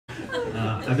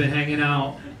I've been hanging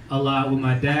out a lot with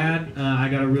my dad. I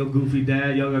got a real goofy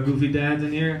dad. Y'all got goofy dads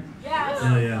in here? Yes.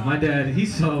 Oh yeah, my dad,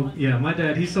 he's so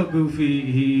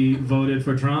goofy, he voted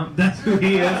for Trump. That's who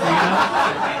he is,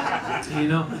 you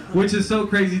know? Which is so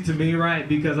crazy to me, right?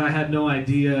 Because I had no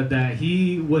idea that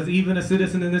he was even a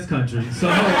citizen in this country. So,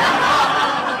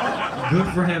 good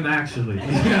for him, actually,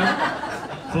 you know?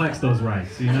 Flex those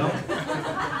rights, you know?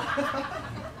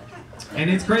 And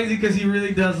it's crazy because he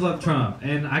really does love Trump,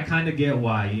 and I kind of get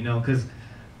why, you know, because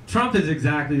Trump is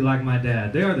exactly like my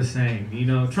dad. They are the same, you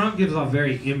know. Trump gives off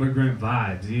very immigrant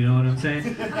vibes, you know what I'm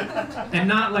saying? And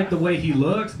not like the way he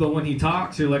looks, but when he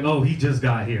talks, you're like, oh, he just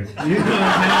got here. You know what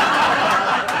I'm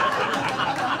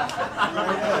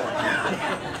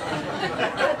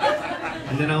saying?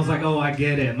 And then I was like, oh, I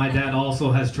get it. My dad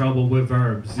also has trouble with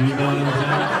verbs. You know what I'm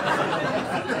saying?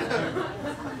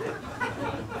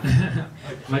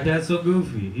 My dad's so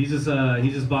goofy. He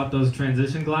just bought those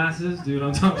transition glasses. Do you know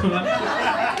what I'm talking about?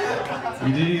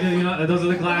 You know, those are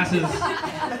the glasses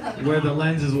where the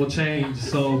lenses will change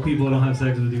so people don't have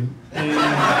sex with you.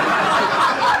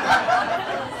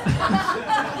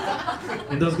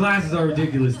 And those glasses are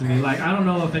ridiculous to me. Like, I don't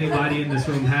know if anybody in this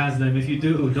room has them. If you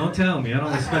do, don't tell me. I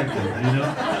don't respect it, you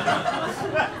know?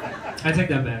 I take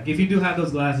that back. If you do have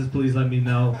those glasses, please let me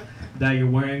know that you're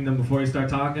wearing them before you start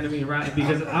talking to me, right?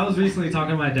 Because I was recently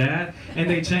talking to my dad, and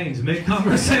they changed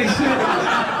mid-conversation.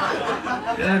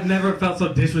 And I've never felt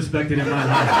so disrespected in my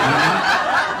life.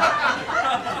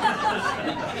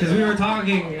 Because we were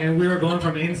talking, and we were going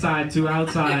from inside to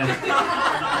outside,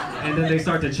 and then they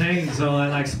start to change, so I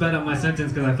like sped up my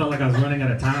sentence because I felt like I was running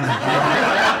out of time.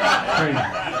 Crazy.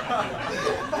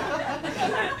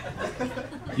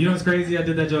 You know what's crazy? I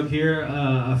did that joke here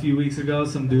a few weeks ago.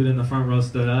 Some dude in the front row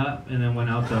stood up and then went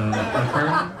out the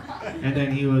curtain. And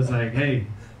then he was like, hey,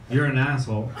 you're an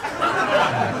asshole.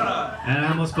 And I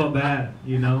almost felt bad,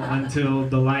 you know, until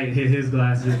the light hit his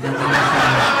glasses. And then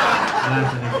I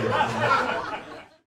started laughing again.